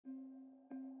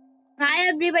Hi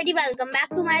everybody, welcome back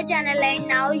to my channel and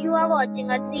now you are watching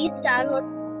a 3-star hotel.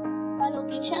 The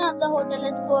location of the hotel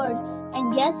is good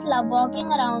and guests love walking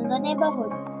around the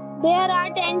neighborhood. There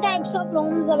are 10 types of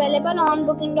rooms available on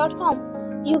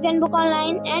booking.com. You can book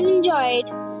online and enjoy it.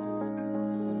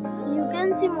 You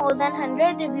can see more than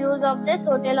 100 reviews of this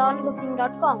hotel on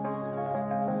booking.com.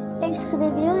 Its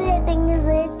review rating is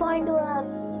 8.1,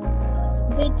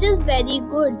 which is very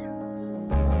good.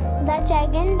 The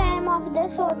check-in time of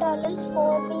this hotel is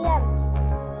 4 p.m.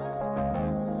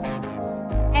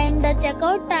 and the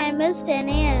checkout time is 10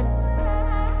 a.m.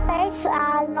 Pets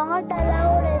are not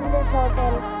allowed in this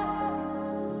hotel.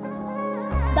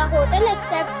 The hotel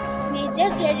accepts major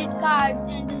credit cards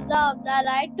and reserves the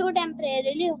right to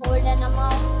temporarily hold an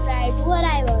amount prior to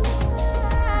arrival.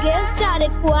 Guests are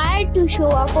required to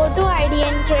show a photo ID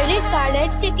and credit card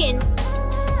at check-in.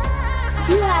 If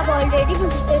you have already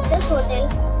visited this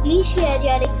hotel, please share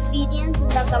your experience in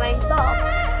the comment box.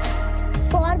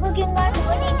 For booking or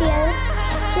more details,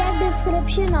 check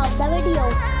description of the video.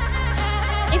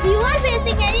 If you are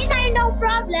facing any kind of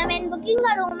problem in booking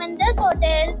a room in this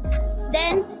hotel,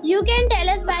 then you can tell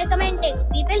us by commenting.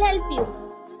 We will help you.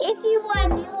 If you are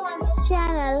new on this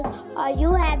channel or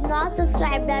you have not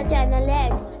subscribed our channel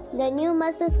yet, then you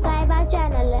must subscribe our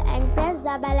channel and press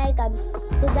the bell icon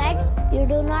so that you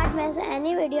do not miss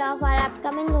any video of our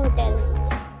upcoming hotel.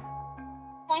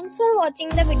 Thanks for watching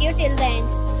the video till the end.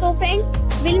 So friends,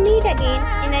 we'll meet again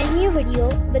in a new video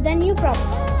with a new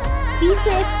property. Be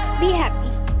safe, be happy.